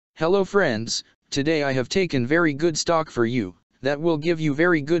Hello friends, today I have taken very good stock for you, that will give you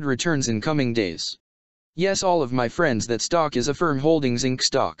very good returns in coming days. Yes, all of my friends, that stock is Affirm Holdings Inc.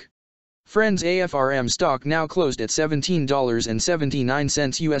 stock. Friends, AFRM stock now closed at $17.79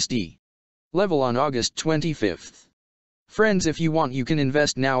 USD. Level on August 25th. Friends, if you want, you can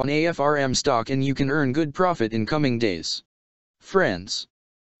invest now on AFRM stock and you can earn good profit in coming days. Friends,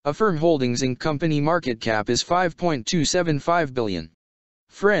 Affirm Holdings Inc. company market cap is $5.275 billion.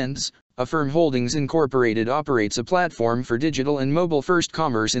 Friends, Affirm Holdings Incorporated operates a platform for digital and mobile-first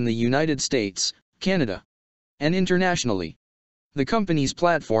commerce in the United States, Canada, and internationally. The company's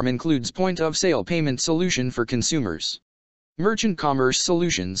platform includes point-of-sale payment solution for consumers, merchant commerce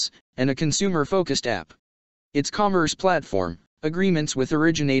solutions, and a consumer-focused app. Its commerce platform, agreements with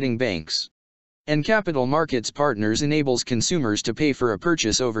originating banks and capital markets partners enables consumers to pay for a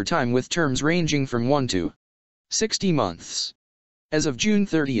purchase over time with terms ranging from 1 to 60 months. As of June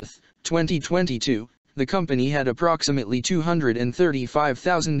 30, 2022, the company had approximately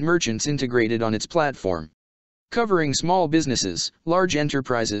 235,000 merchants integrated on its platform, covering small businesses, large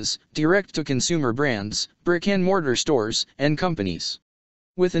enterprises, direct-to-consumer brands, brick-and-mortar stores, and companies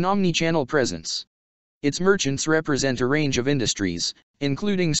with an omni-channel presence. Its merchants represent a range of industries,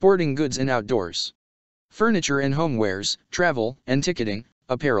 including sporting goods and outdoors, furniture and homewares, travel and ticketing,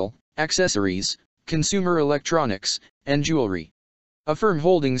 apparel, accessories, consumer electronics, and jewelry. Affirm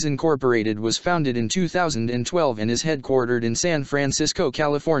Holdings Incorporated was founded in 2012 and is headquartered in San Francisco,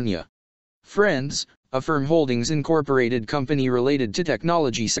 California. Friends, Affirm Holdings Incorporated company related to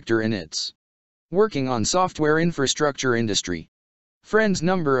technology sector and it's working on software infrastructure industry. Friends,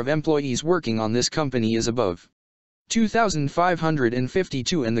 number of employees working on this company is above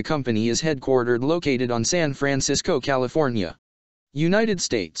 2,552 and the company is headquartered located on San Francisco, California, United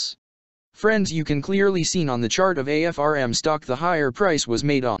States. Friends, you can clearly see on the chart of AFRM stock the higher price was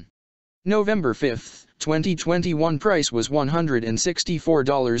made on November 5, 2021. Price was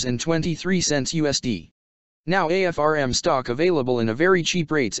 $164.23 USD. Now AFRM stock available in a very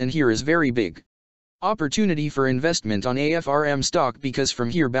cheap rates, and here is very big opportunity for investment on AFRM stock because from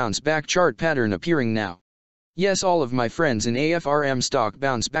here bounce back chart pattern appearing now. Yes, all of my friends, in AFRM stock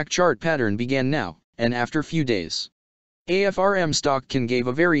bounce back chart pattern began now, and after few days, AFRM stock can give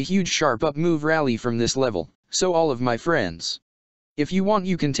a very huge sharp up move rally from this level. So all of my friends, if you want,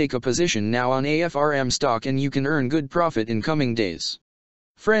 you can take a position now on AFRM stock and you can earn good profit in coming days.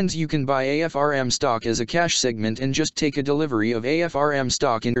 Friends, you can buy AFRM stock as a cash segment and just take a delivery of AFRM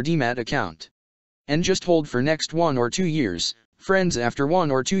stock in your demat account and just hold for next 1 or 2 years. Friends, after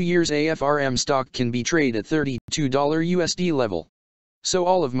 1 or 2 years AFRM stock can be traded at $32 USD level. So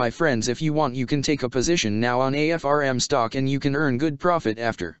all of my friends, if you want, you can take a position now on AFRM stock and you can earn good profit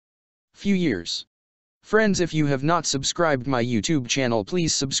after few years. Friends, if you have not subscribed my YouTube channel,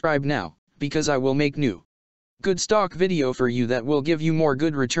 please subscribe now, because I will make new good stock video for you that will give you more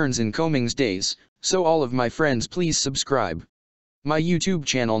good returns in coming days. So all of my friends, please subscribe my YouTube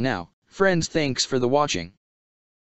channel now. Friends, thanks for the watching.